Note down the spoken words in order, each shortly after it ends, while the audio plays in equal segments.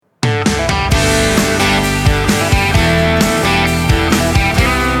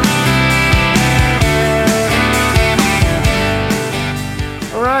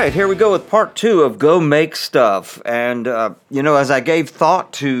right, here we go with part 2 of Go Make Stuff. And, as I gave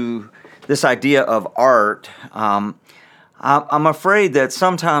thought to this idea of art, I'm afraid that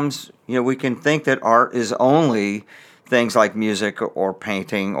sometimes, we can think that art is only things like music or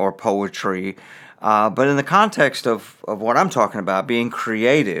painting or poetry. But in the context of what I'm talking about, being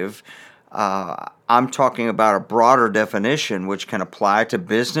creative, I'm talking about a broader definition which can apply to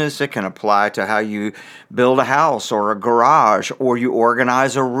business. It can apply to how you build a house or a garage or you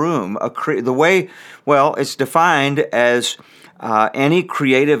organize a room. It's defined as any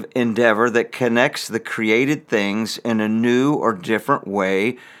creative endeavor that connects the created things in a new or different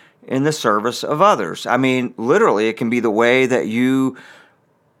way in the service of others. I mean, literally, it can be the way that you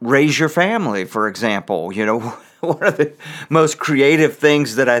raise your family, for example. One of the most creative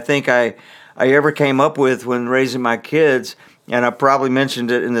things that I think I ever came up with when raising my kids, and I probably mentioned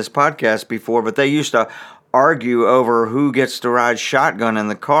it in this podcast before, but they used to argue over who gets to ride shotgun in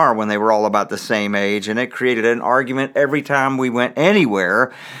the car when they were all about the same age, and it created an argument every time we went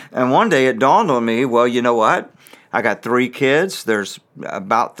anywhere. And one day it dawned on me, well, you know what? I got 3 kids. There's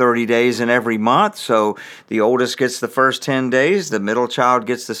about 30 days in every month. So the oldest gets the first 10 days, the middle child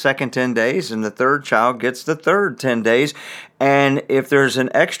gets the second 10 days, and the third child gets the third 10 days. And if there's an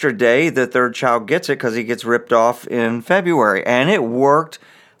extra day, the third child gets it because he gets ripped off in February. And it worked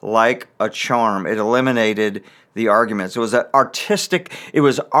like a charm. It eliminated the arguments. It was it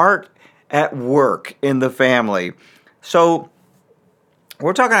was art at work in the family. So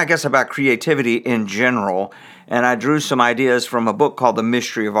we're talking, I guess, about creativity in general. And I drew some ideas from a book called The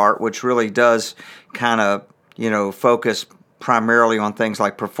Mystery of Art, which really does kind of, focus primarily on things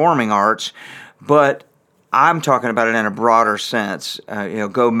like performing arts. But I'm talking about it in a broader sense.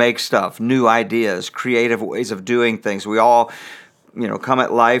 Go make stuff, new ideas, creative ways of doing things. We all, come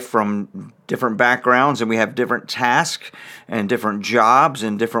at life from different backgrounds, and we have different tasks and different jobs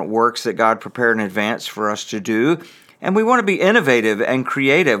and different works that God prepared in advance for us to do. And we want to be innovative and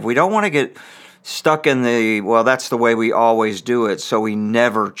creative. We don't want to get stuck in that's the way we always do it, so we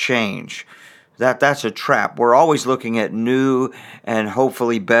never change. That's a trap. We're always looking at new and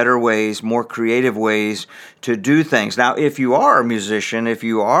hopefully better ways, more creative ways to do things. Now, if you are a musician, if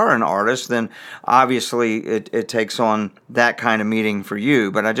you are an artist, then obviously it takes on that kind of meaning for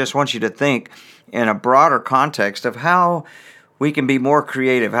you. But I just want you to think in a broader context of how we can be more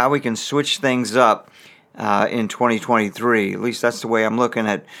creative, how we can switch things up in 2023. At least that's the way I'm looking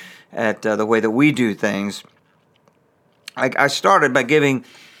at the way that we do things. I started by giving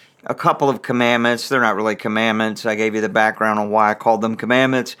a couple of commandments. They're not really commandments. I gave you the background on why I called them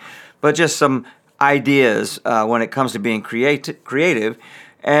commandments, but just some ideas when it comes to being creative.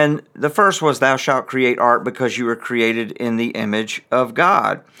 And the first was, thou shalt create art because you were created in the image of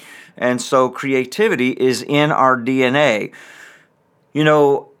God. And so creativity is in our DNA.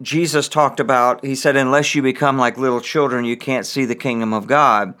 Jesus talked about, he said, unless you become like little children, you can't see the kingdom of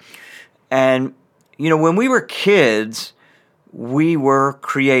God. And, when we were kids, we were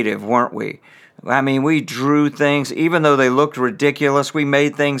creative, weren't we? I mean, we drew things, even though they looked ridiculous. We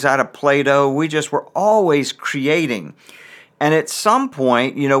made things out of Play-Doh. We just were always creating. And at some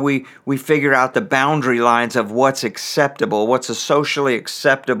point, we figure out the boundary lines of what's acceptable, what's socially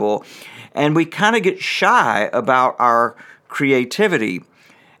acceptable. And we kind of get shy about our creativity.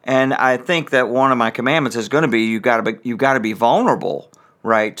 And I think that one of my commandments is going to be, you've got to be vulnerable,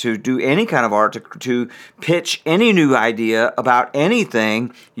 right? To do any kind of art, to pitch any new idea about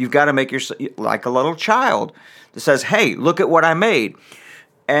anything, you've got to make yourself like a little child that says, hey, look at what I made.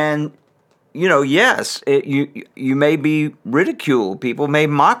 And, yes, you may be ridiculed. People may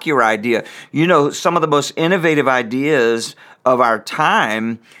mock your idea. Some of the most innovative ideas of our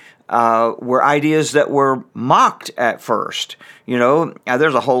time were ideas that were mocked at first.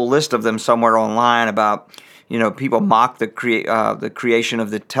 There's a whole list of them somewhere online about, people mock the creation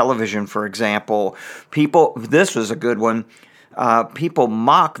of the television, for example. This was a good one. People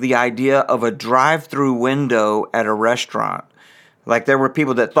mock the idea of a drive-through window at a restaurant. Like, there were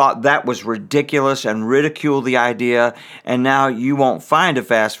people that thought that was ridiculous and ridiculed the idea, and now you won't find a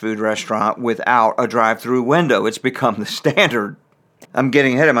fast food restaurant without a drive-through window. It's become the standard. I'm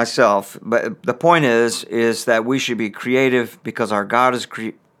getting ahead of myself, but the point is that we should be creative because our God is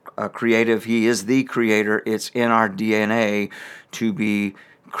creative. He is the creator. It's in our DNA to be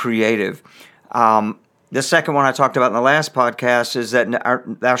creative. The second one I talked about in the last podcast is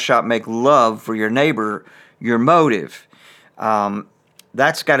that thou shalt make love for your neighbor your motive.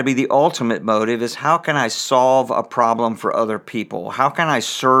 That's got to be the ultimate motive, is how can I solve a problem for other people? How can I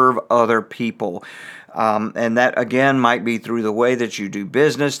serve other people? And that, again, might be through the way that you do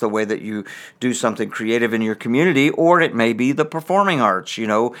business, the way that you do something creative in your community, or it may be the performing arts.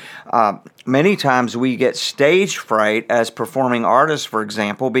 Many times we get stage fright as performing artists, for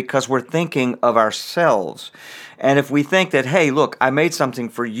example, because we're thinking of ourselves. And if we think that, hey, look, I made something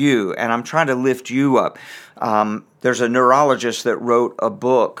for you and I'm trying to lift you up. There's a neurologist that wrote a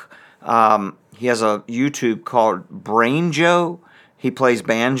book. He has a YouTube called Brain Joe. He plays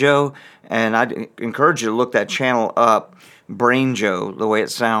banjo, and I'd encourage you to look that channel up, Brain Joe, the way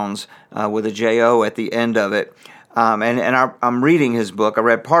it sounds, with a J-O at the end of it. I'm reading his book. I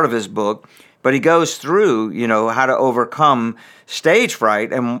read part of his book, but he goes through, how to overcome stage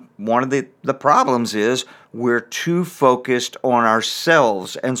fright. And one of the problems is we're too focused on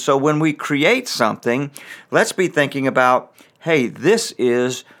ourselves. And so when we create something, let's be thinking about, hey, this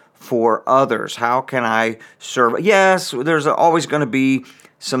is for others. How can I serve? Yes, there's always going to be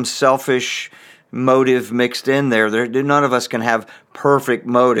some selfish motive mixed in there. None of us can have perfect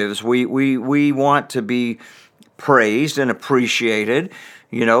motives. We want to be praised and appreciated.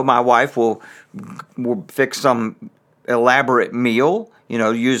 My wife will fix some elaborate meal,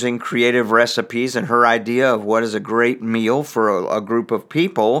 using creative recipes and her idea of what is a great meal for a group of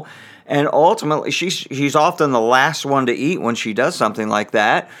people. And ultimately, she's often the last one to eat when she does something like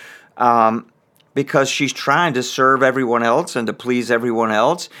that, because she's trying to serve everyone else and to please everyone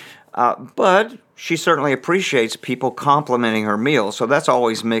else. But she certainly appreciates people complimenting her meal, so that's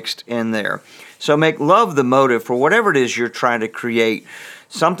always mixed in there. So make love the motive for whatever it is you're trying to create.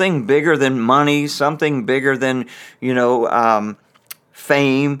 Something bigger than money, something bigger than,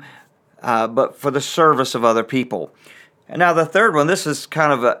 fame, but for the service of other people. And now the third one, this is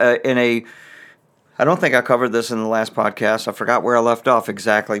kind of I don't think I covered this in the last podcast. I forgot where I left off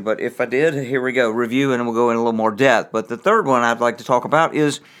exactly, but if I did, here we go, review, and we'll go in a little more depth. But the third one I'd like to talk about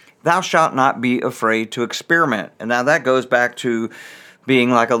is thou shalt not be afraid to experiment. And now that goes back to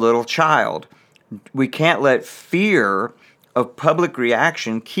being like a little child. We can't let fear of public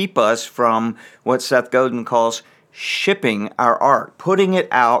reaction keep us from what Seth Godin calls shipping our art, putting it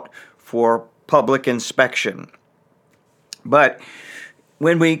out for public inspection. But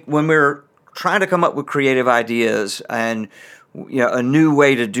when we're trying to come up with creative ideas and a new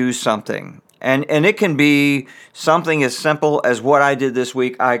way to do something, and it can be something as simple as what I did this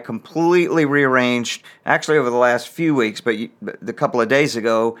week. I completely rearranged, actually over the last few weeks, but a couple of days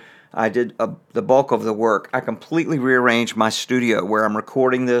ago, I did the bulk of the work. I completely rearranged my studio where I'm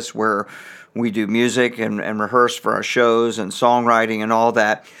recording this, where we do music and rehearse for our shows and songwriting and all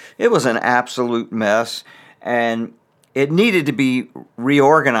that. It was an absolute mess, and it needed to be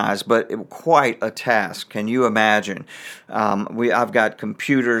reorganized, but it was quite a task. Can you imagine? I've got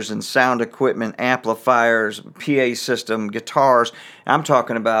computers and sound equipment, amplifiers, PA system, guitars. I'm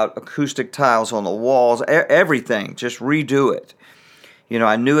talking about acoustic tiles on the walls, everything. Just redo it.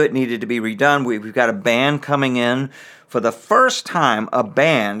 I knew it needed to be redone. We've got a band coming in. For the first time, a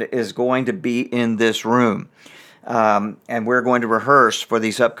band is going to be in this room. And we're going to rehearse for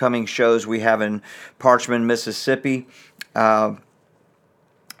these upcoming shows we have in Parchman, Mississippi, and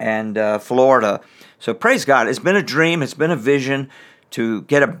Florida. So praise God. It's been a dream. It's been a vision to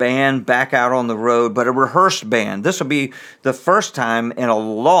get a band back out on the road, but a rehearsed band. This will be the first time in a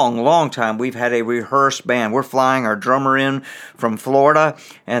long, long time we've had a rehearsed band. We're flying our drummer in from Florida,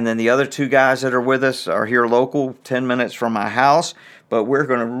 and then the other two guys that are with us are here local, 10 minutes from my house, but we're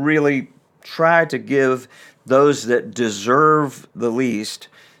going to really try to give those that deserve the least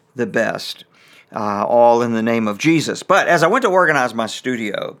the best, all in the name of Jesus. But as I went to organize my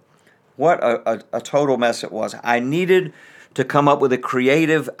studio, what a total mess it was. I needed to come up with a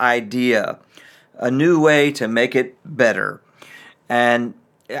creative idea, a new way to make it better. And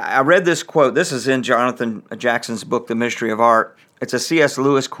I read this quote. This is in Jonathan Jackson's book, The Mystery of Art. It's a C.S.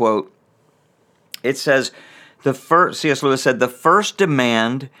 Lewis quote. It says, C.S. Lewis said, "The first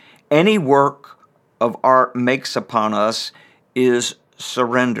demand any work of art makes upon us is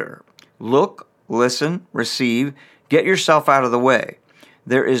surrender. Look, listen, receive, get yourself out of the way.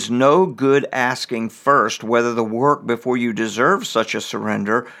 There is no good asking first whether the work before you deserve such a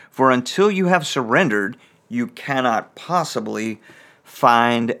surrender, for until you have surrendered, you cannot possibly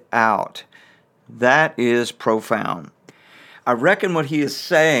find out." That is profound. I reckon what he is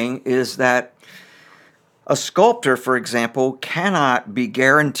saying is that a sculptor, for example, cannot be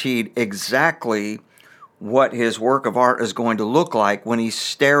guaranteed exactly what his work of art is going to look like when he's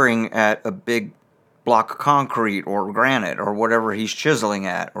staring at a big block of concrete or granite or whatever he's chiseling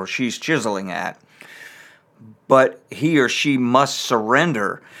at or she's chiseling at. But he or she must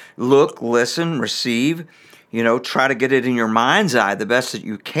surrender. Look, listen, receive, try to get it in your mind's eye the best that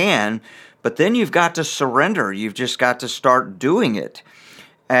you can, but then you've got to surrender. You've just got to start doing it.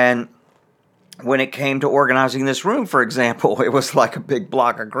 And when it came to organizing this room, for example, it was like a big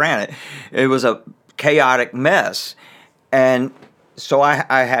block of granite. It was a chaotic mess. And so I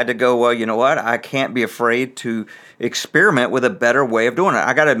had to go, well, you know what? I can't be afraid to experiment with a better way of doing it.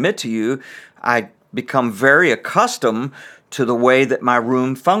 I got to admit to you, I become very accustomed to the way that my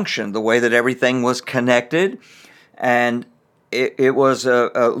room functioned, the way that everything was connected. And it was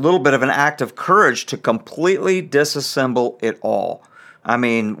a little bit of an act of courage to completely disassemble it all. I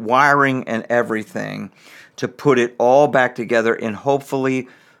mean, wiring and everything, to put it all back together in hopefully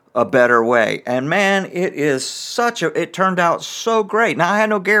a better way. And man, it turned out so great. Now, I had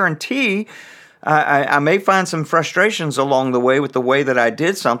no guarantee. I may find some frustrations along the way with the way that I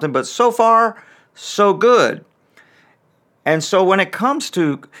did something, but so far, so good. And so when it comes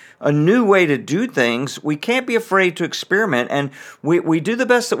to a new way to do things, we can't be afraid to experiment. And we do the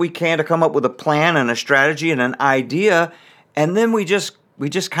best that we can to come up with a plan and a strategy and an idea. And then we just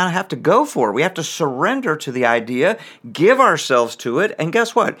kind of have to go for it. We have to surrender to the idea, give ourselves to it. And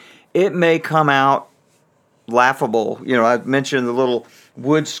guess what? It may come out laughable. I mentioned the little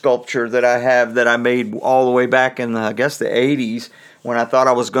wood sculpture that I have that I made all the way back in, the 80s when I thought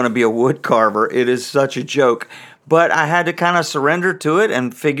I was going to be a wood carver. It is such a joke. But I had to kind of surrender to it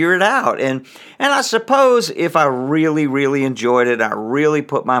and figure it out. And I suppose if I really, really enjoyed it, I really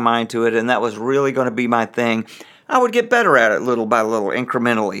put my mind to it, and that was really going to be my thing, I would get better at it little by little,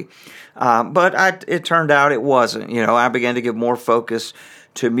 incrementally. But it turned out it wasn't. I began to give more focus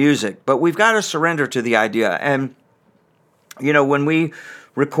to music. But we've got to surrender to the idea. And, when we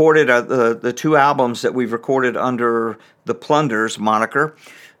recorded the two albums that we've recorded under the Plunders moniker,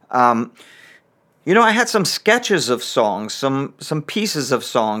 I had some sketches of songs, some pieces of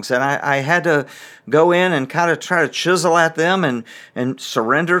songs, and I had to go in and kind of try to chisel at them and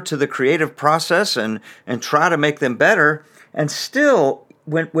surrender to the creative process and try to make them better. And still,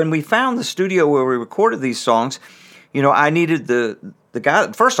 when we found the studio where we recorded these songs, I needed the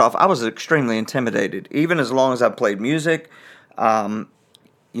guy. First off, I was extremely intimidated, even as long as I played music. When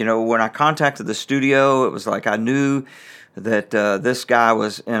I contacted the studio, it was like I knew that this guy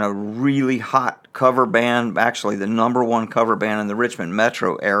was in a really hot cover band, actually the number one cover band in the Richmond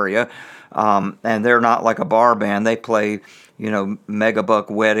metro area, and they're not like a bar band. They play, mega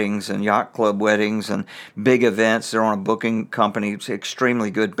buck weddings and yacht club weddings and big events. They're on a booking company. It's an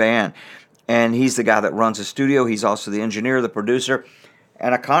extremely good band, and he's the guy that runs the studio. He's also the engineer, the producer,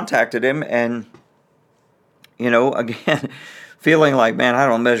 and I contacted him, and again, feeling like, man, I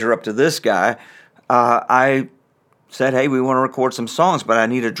don't measure up to this guy, I said, hey, we want to record some songs, but I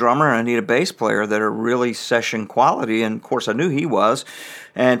need a drummer and I need a bass player that are really session quality. And, of course, I knew he was.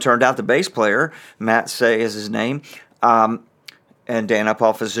 And turned out the bass player, Matt Say is his name, and Dan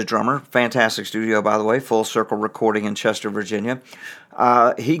Uphoff is the drummer. Fantastic studio, by the way, Full Circle Recording in Chester, Virginia.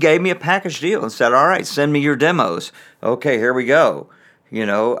 He gave me a package deal and said, all right, send me your demos. Okay, here we go.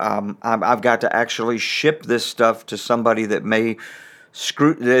 I've got to actually ship this stuff to somebody that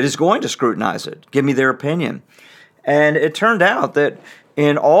that is going to scrutinize it, give me their opinion. And it turned out that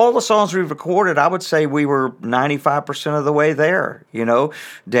in all the songs we've recorded, I would say we were 95% of the way there.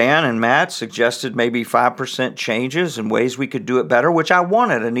 Dan and Matt suggested maybe 5% changes and ways we could do it better, which I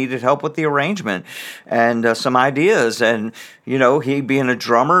wanted. I needed help with the arrangement and some ideas. And, he being a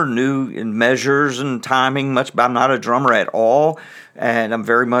drummer, knew in measures and timing much, but I'm not a drummer at all. And I'm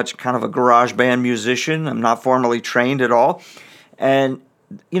very much kind of a garage band musician. I'm not formally trained at all. And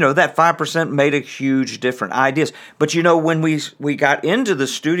that 5% made a huge difference. Ideas. But, when we got into the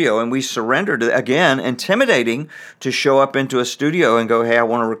studio and we surrendered, again, intimidating to show up into a studio and go, hey, I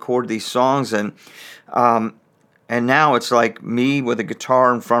want to record these songs. And now it's like me with a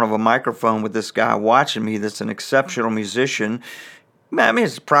guitar in front of a microphone with this guy watching me that's an exceptional musician. I mean,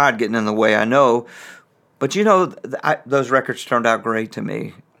 it's pride getting in the way, I know. But, those records turned out great to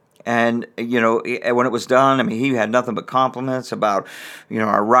me. And, when it was done, I mean, he had nothing but compliments about,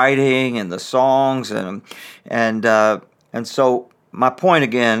 our writing and the songs. And so my point,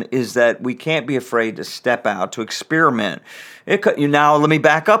 again, is that we can't be afraid to step out, to experiment. Now, let me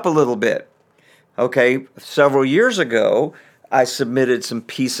back up a little bit. Okay, several years ago, I submitted some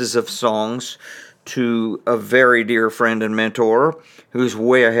pieces of songs to a very dear friend and mentor who's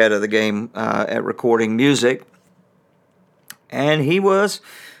way ahead of the game at recording music. And he was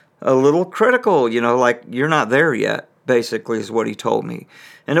a little critical, like, you're not there yet. basically, is what he told me.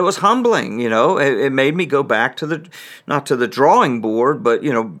 And it was humbling, It made me go back to not to the drawing board, but,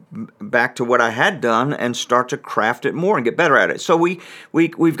 back to what I had done and start to craft it more and get better at it. So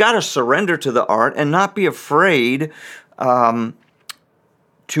we've got to surrender to the art and not be afraid to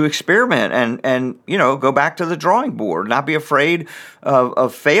experiment and go back to the drawing board, not be afraid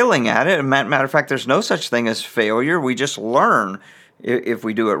of failing at it. And matter of fact, there's no such thing as failure. We just learn if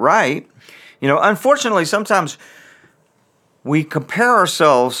we do it right. Unfortunately, sometimes we compare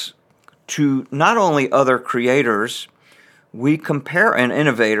ourselves to not only other creators, and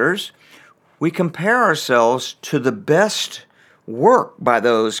innovators, we compare ourselves to the best work by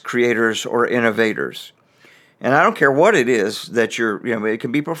those creators or innovators. And I don't care what it is that it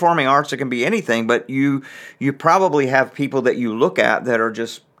can be performing arts, it can be anything, but you probably have people that you look at that are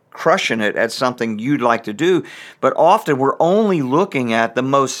just crushing it at something you'd like to do. But often we're only looking at the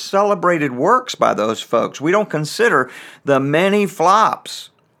most celebrated works by those folks. We don't consider the many flops.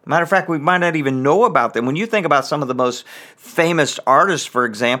 Matter of fact, we might not even know about them. When you think about some of the most famous artists, for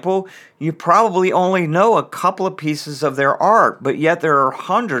example, you probably only know a couple of pieces of their art, but yet there are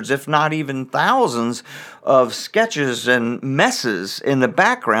hundreds, if not even thousands, of sketches and messes in the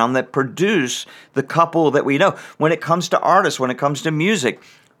background that produce the couple that we know. When it comes to artists, when it comes to music,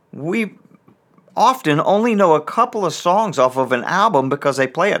 we often only know a couple of songs off of an album because they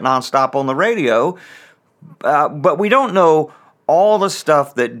play it nonstop on the radio, but we don't know all the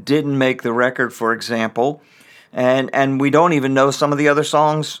stuff that didn't make the record, for example, and we don't even know some of the other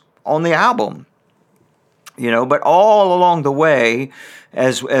songs on the album. But all along the way,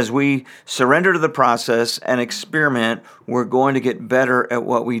 as we surrender to the process and experiment, we're going to get better at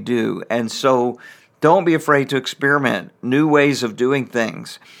what we do. And so don't be afraid to experiment, new ways of doing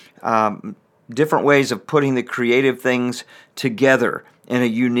things, different ways of putting the creative things together in a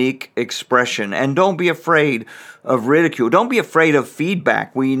unique expression. And don't be afraid of ridicule. Don't be afraid of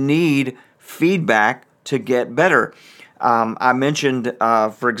feedback. We need feedback to get better. I mentioned,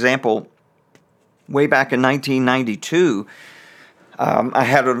 for example, way back in 1992, I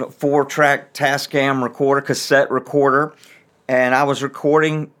had a 4-track Tascam recorder, cassette recorder, and I was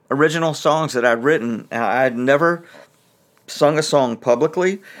recording original songs that I'd written. I had never sung a song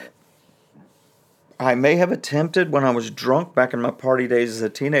publicly. I may have attempted when I was drunk back in my party days as a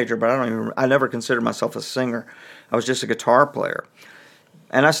teenager, but I never considered myself a singer. I was just a guitar player.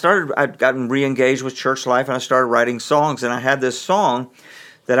 And I'd gotten re-engaged with church life, and I started writing songs. And I had this song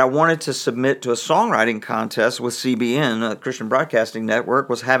that I wanted to submit to a songwriting contest with CBN, a Christian Broadcasting Network,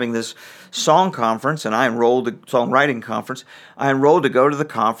 was having this song conference, and songwriting conference. I enrolled to go to the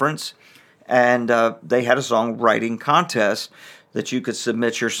conference, and they had a songwriting contest that you could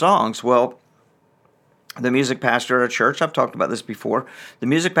submit your songs. Well, the music pastor at our church, I've talked about this before, the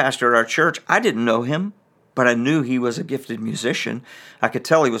music pastor at our church, I didn't know him, but I knew he was a gifted musician. I could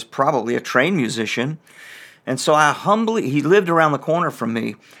tell he was probably a trained musician. And so he lived around the corner from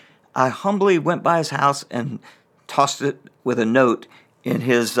me. I humbly went by his house and tossed it with a note in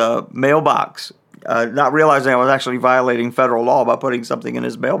his mailbox, not realizing I was actually violating federal law by putting something in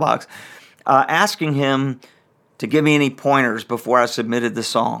his mailbox, asking him to give me any pointers before I submitted the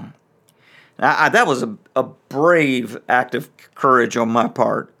song. That was a brave act of courage on my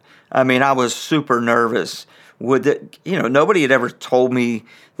part. I mean, I was super nervous. Nobody had ever told me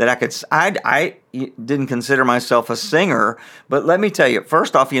that I could. I didn't consider myself a singer, but let me tell you.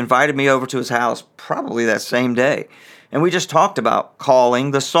 First off, he invited me over to his house probably that same day, and we just talked about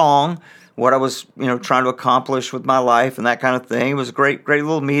calling, the song, what I was trying to accomplish with my life, and that kind of thing. It was a great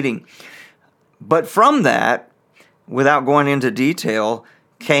little meeting. But from that, without going into detail,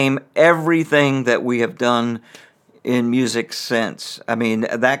 came everything that we have done in music since. I mean,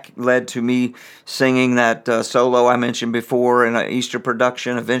 that led to me singing that solo I mentioned before in an Easter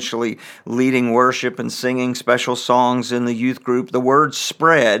production, eventually leading worship and singing special songs in the youth group. The word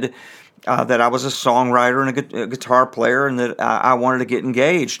spread that I was a songwriter and a guitar player, and that I wanted to get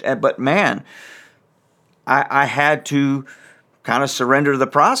engaged. But man, I had to kind of surrender to the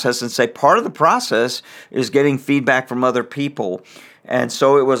process and say part of the process is getting feedback from other people. And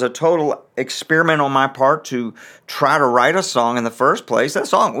so it was a total experiment on my part to try to write a song in the first place. That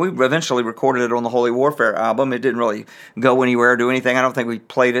song, we eventually recorded it on the Holy Warfare album. It didn't really go anywhere or do anything. I don't think we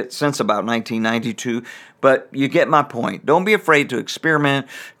played it since about 1992. But you get my point. Don't be afraid to experiment.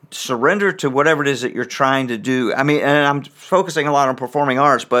 Surrender to whatever it is that you're trying to do. I mean, and I'm focusing a lot on performing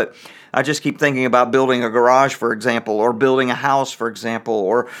arts, but I just keep thinking about building a garage, for example, or building a house, for example,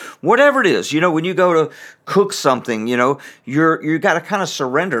 or whatever it is. When you go to cook something, you got to kind of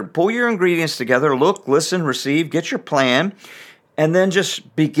surrender. Pull your ingredients together, look, listen, receive, get your plan, and then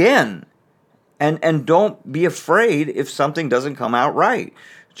just begin. And don't be afraid if something doesn't come out right.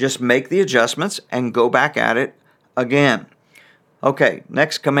 Just make the adjustments and go back at it again. Okay,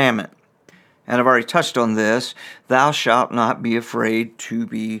 next commandment. And I've already touched on this. Thou shalt not be afraid to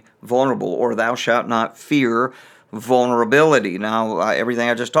be vulnerable, or thou shalt not fear vulnerability. Now, everything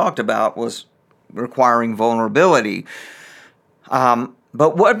I just talked about was requiring vulnerability. But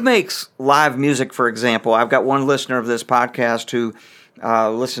what makes live music, for example, I've got one listener of this podcast who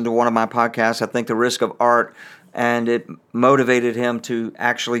listened to one of my podcasts, I think The Risk of Art, and it motivated him to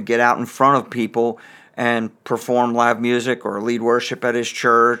actually get out in front of people and perform live music or lead worship at his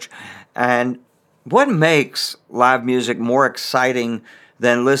church. And what makes live music more exciting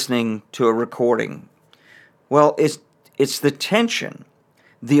than listening to a recording? Well, it's the tension,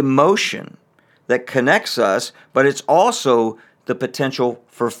 the emotion that connects us, but it's also the potential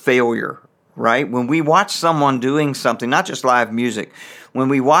for failure, right? When we watch someone doing something, not just live music, when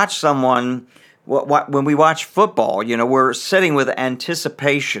we watch someone, when we watch football, we're sitting with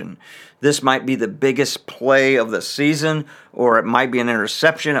anticipation. This might be the biggest play of the season, or it might be an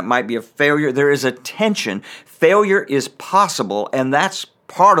interception, it might be a failure. There is a tension. Failure is possible, and that's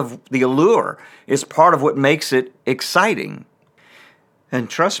part of the allure. It's part of what makes it exciting. And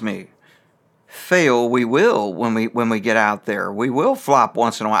trust me, fail we will when we get out there. We will flop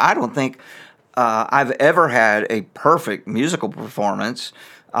once in a while. I don't think I've ever had a perfect musical performance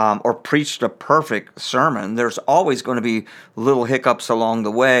or preached a perfect sermon. There's always going to be little hiccups along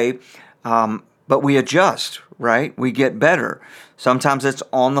the way, but we adjust, right? We get better. Sometimes it's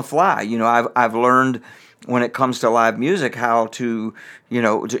on the fly. I've learned when it comes to live music how to,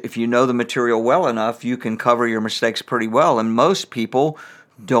 if you know the material well enough, you can cover your mistakes pretty well. And most people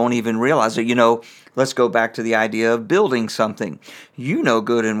don't even realize it. Let's go back to the idea of building something. You know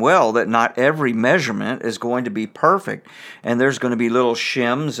good and well that not every measurement is going to be perfect. And there's going to be little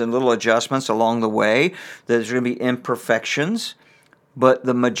shims and little adjustments along the way. There's going to be imperfections. But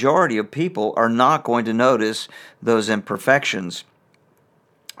the majority of people are not going to notice those imperfections.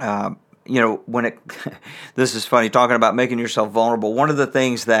 This is funny, talking about making yourself vulnerable. One of the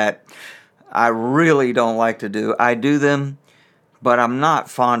things that I really don't like to do, I do them, but I'm not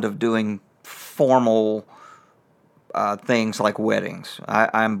fond of doing formal things like weddings.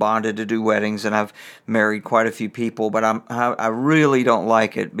 I'm bonded to do weddings, and I've married quite a few people, but I really don't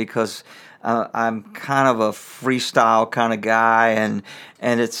like it because I'm kind of a freestyle kind of guy, and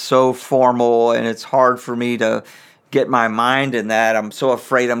it's so formal, and it's hard for me to get my mind in that. I'm so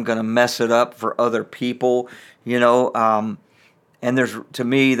afraid I'm going to mess it up for other people, and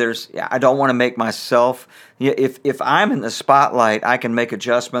I don't want to make myself, if I'm in the spotlight, I can make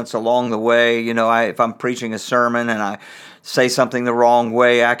adjustments along the way. If I'm preaching a sermon and I say something the wrong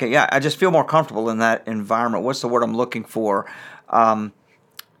way, I just feel more comfortable in that environment. What's the word I'm looking for?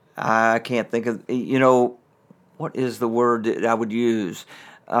 I can't think of, what is the word that I would use?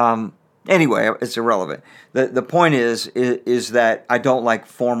 Anyway, it's irrelevant. The point is that I don't like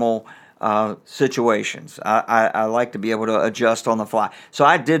formal situations. I like to be able to adjust on the fly. So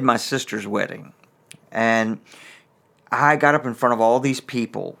I did my sister's wedding, and I got up in front of all these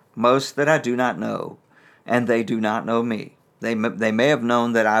people, most that I do not know, and they do not know me. They may have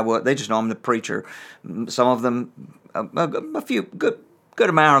known that I was. They just know I'm the preacher. Some of them, a few good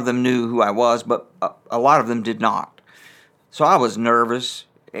amount of them knew who I was, but a lot of them did not. So I was nervous.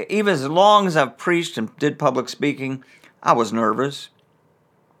 Even as long as I've preached and did public speaking, I was nervous.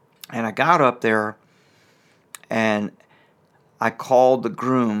 And I got up there, and I called the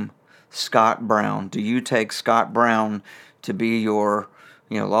groom Scott Brown. Do you take Scott Brown to be your,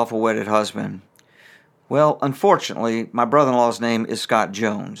 lawful wedded husband? Well, unfortunately, my brother-in-law's name is Scott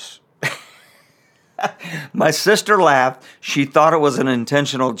Jones. My sister laughed. She thought it was an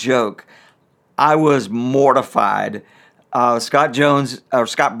intentional joke. I was mortified.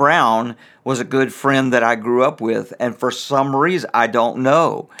 Scott Brown was a good friend that I grew up with, and for some reason, I don't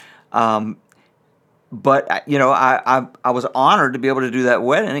know. But I was honored to be able to do that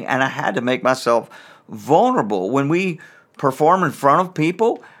wedding, and I had to make myself vulnerable. When we perform in front of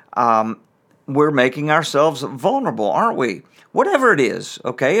people, we're making ourselves vulnerable, aren't we? Whatever it is,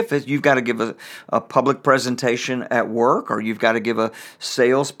 okay? If you've got to give a public presentation at work, or you've got to give a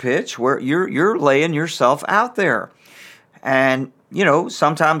sales pitch, where you're laying yourself out there. And,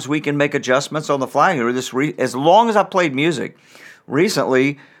 sometimes we can make adjustments on the fly. As long as I played music.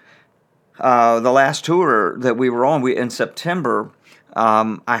 Recently, the last tour that we were on, in September,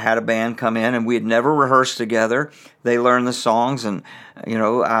 I had a band come in, and we had never rehearsed together. They learned the songs, and,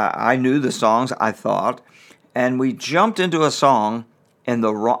 I knew the songs, I thought. And we jumped into a song, and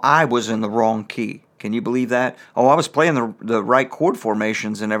I was in the wrong key. Can you believe that? Oh, I was playing the right chord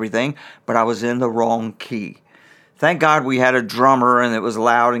formations and everything, but I was in the wrong key. Thank God we had a drummer and it was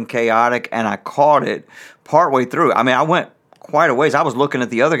loud and chaotic, and I caught it partway through. I mean, I went quite a ways. I was looking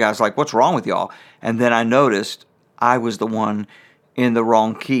at the other guys like, what's wrong with y'all? And then I noticed I was the one in the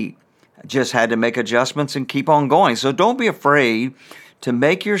wrong key. I just had to make adjustments and keep on going. So don't be afraid to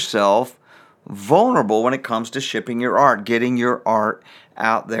make yourself vulnerable when it comes to shipping your art, getting your art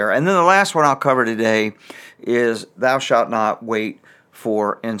out there. And then the last one I'll cover today is thou shalt not wait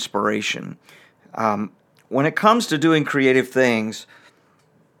for inspiration. When it comes to doing creative things,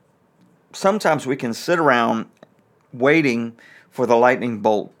 sometimes we can sit around waiting for the lightning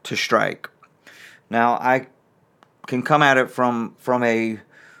bolt to strike. Now, I can come at it from a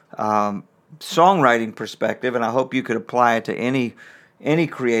songwriting perspective, and I hope you could apply it to any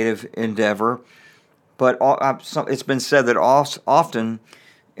creative endeavor. But it's been said that often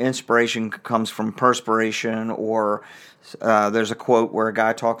inspiration comes from perspiration, or there's a quote where a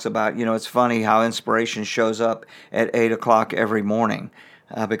guy talks about, it's funny how inspiration shows up at 8 o'clock every morning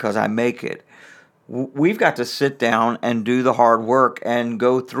because I make it. We've got to sit down and do the hard work and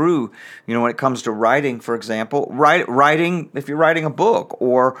go through, when it comes to writing, for example, writing, if you're writing a book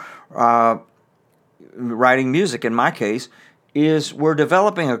or writing music, in my case, is we're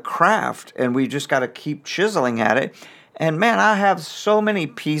developing a craft and we just got to keep chiseling at it. And man, I have so many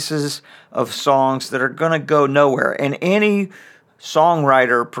pieces of songs that are going to go nowhere. And any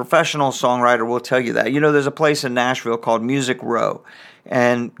songwriter, professional songwriter will tell you that. There's a place in Nashville called Music Row.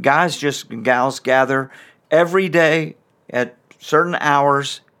 And gals gather every day at certain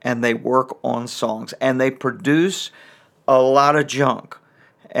hours and they work on songs. And they produce a lot of junk.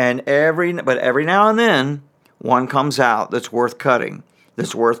 But every now and then, one comes out that's worth cutting,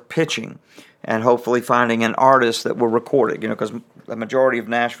 that's worth pitching, and hopefully finding an artist that will record it, because the majority of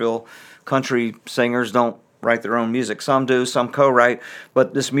Nashville country singers don't write their own music. Some do, some co-write,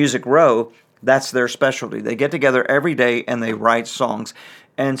 but this Music Row, that's their specialty. They get together every day and they write songs,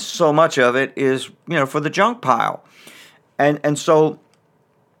 and so much of it is, for the junk pile. And so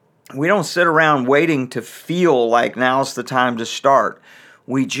we don't sit around waiting to feel like now's the time to start.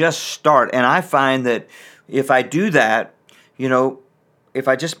 We just start, and I find that if I do that, if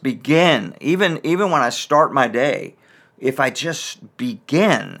I just begin, even when I start my day, if I just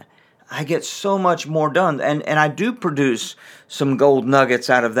begin, I get so much more done. And I do produce some gold nuggets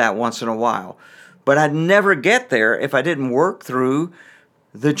out of that once in a while. But I'd never get there if I didn't work through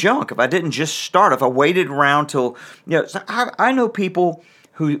the junk, if I didn't just start, if I waited around till, so I know people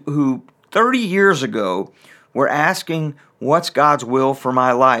who 30 years ago were asking, what's God's will for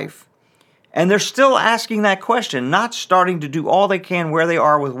my life? And they're still asking that question, not starting to do all they can where they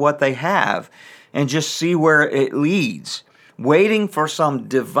are with what they have and just see where it leads. Waiting for some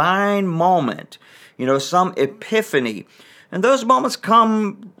divine moment, some epiphany. And those moments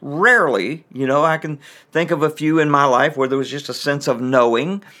come rarely. I can think of a few in my life where there was just a sense of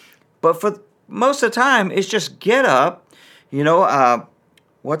knowing. But for most of the time, it's just get up.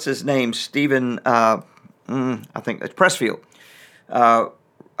 What's his name? Stephen, I think it's Pressfield.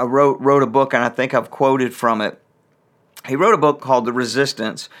 Wrote a book, and I think I've quoted from it. He wrote a book called The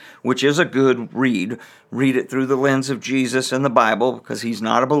Resistance, which is a good read. Read it through the lens of Jesus and the Bible, because he's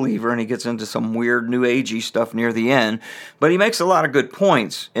not a believer and he gets into some weird new agey stuff near the end. But he makes a lot of good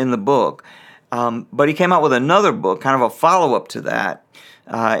points in the book. But he came out with another book, kind of a follow-up to that,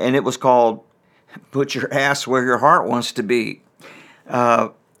 and it was called Put Your Ass Where Your Heart Wants to Be.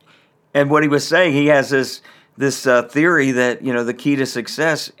 And what he was saying, he has this theory that, the key to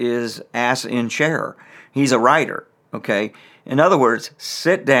success is ass in chair. He's a writer, okay? In other words,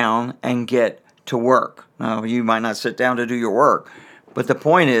 sit down and get to work. Now, you might not sit down to do your work, but the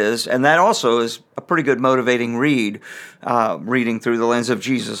point is, and that also is a pretty good motivating read, reading through the lens of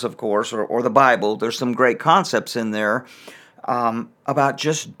Jesus, of course, or the Bible. There's some great concepts in there about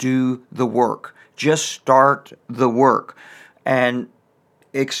just do the work. Just start the work and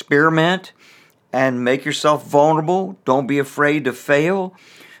experiment and make yourself vulnerable. Don't be afraid to fail.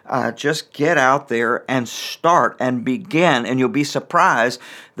 Just get out there and start and begin, and you'll be surprised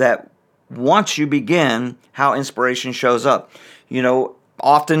that once you begin, how inspiration shows up.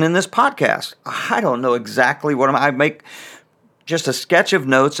 Often in this podcast, I don't know exactly what I make just a sketch of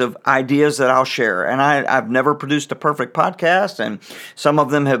notes of ideas that I'll share. And I've never produced a perfect podcast, and some of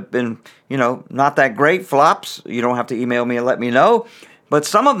them have been, not that great, flops. You don't have to email me and let me know. But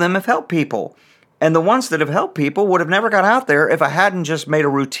some of them have helped people. And the ones that have helped people would have never got out there if I hadn't just made a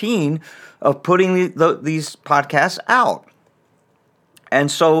routine of putting these podcasts out.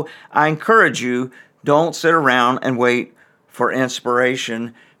 And so I encourage you, don't sit around and wait for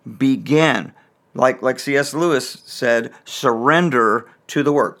inspiration. Begin. like C.S. Lewis said, surrender to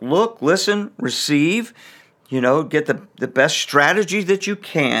the work. Look, listen, receive, get the best strategy that you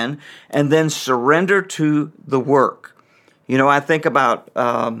can, and then surrender to the work. I think about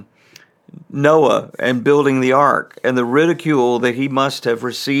Noah and building the ark and the ridicule that he must have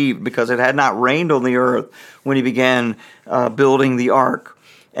received because it had not rained on the earth when he began building the ark.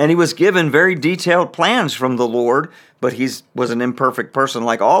 And he was given very detailed plans from the Lord, but he was an imperfect person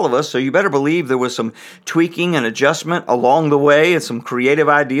like all of us, so you better believe there was some tweaking and adjustment along the way and some creative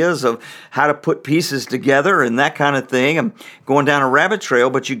ideas of how to put pieces together and that kind of thing. I'm going down a rabbit trail,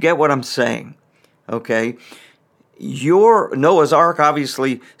 but you get what I'm saying, okay? Your Noah's Ark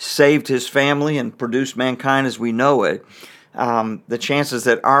obviously saved his family and produced mankind as we know it. The chances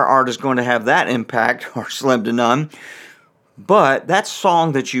that our art is going to have that impact are slim to none. But that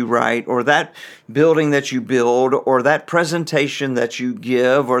song that you write, or that building that you build, or that presentation that you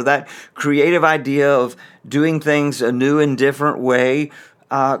give, or that creative idea of doing things a new and different way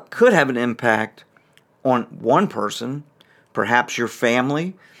could have an impact on one person, perhaps your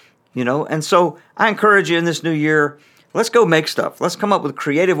family, And so I encourage you in this new year, let's go make stuff. Let's come up with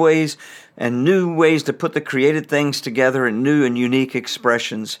creative ways and new ways to put the created things together in new and unique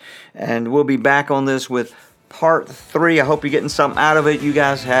expressions. And we'll be back on this with Part 3. I hope you're getting something out of it. You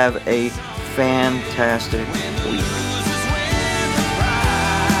guys have a fantastic week.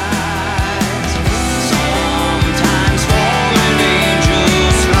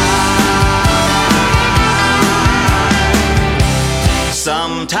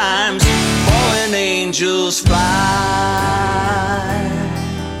 Sometimes fallen angels fly.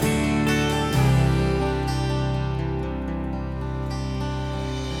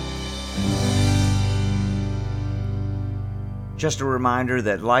 Just a reminder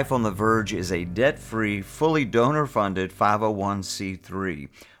that Life on the Verge is a debt-free, fully donor-funded 501c3.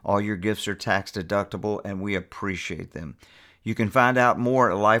 All your gifts are tax deductible, and we appreciate them. You can find out more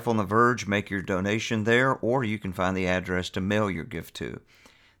at Life on the Verge, make your donation there, or you can find the address to mail your gift to.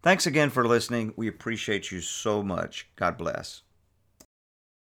 Thanks again for listening. We appreciate you so much. God bless.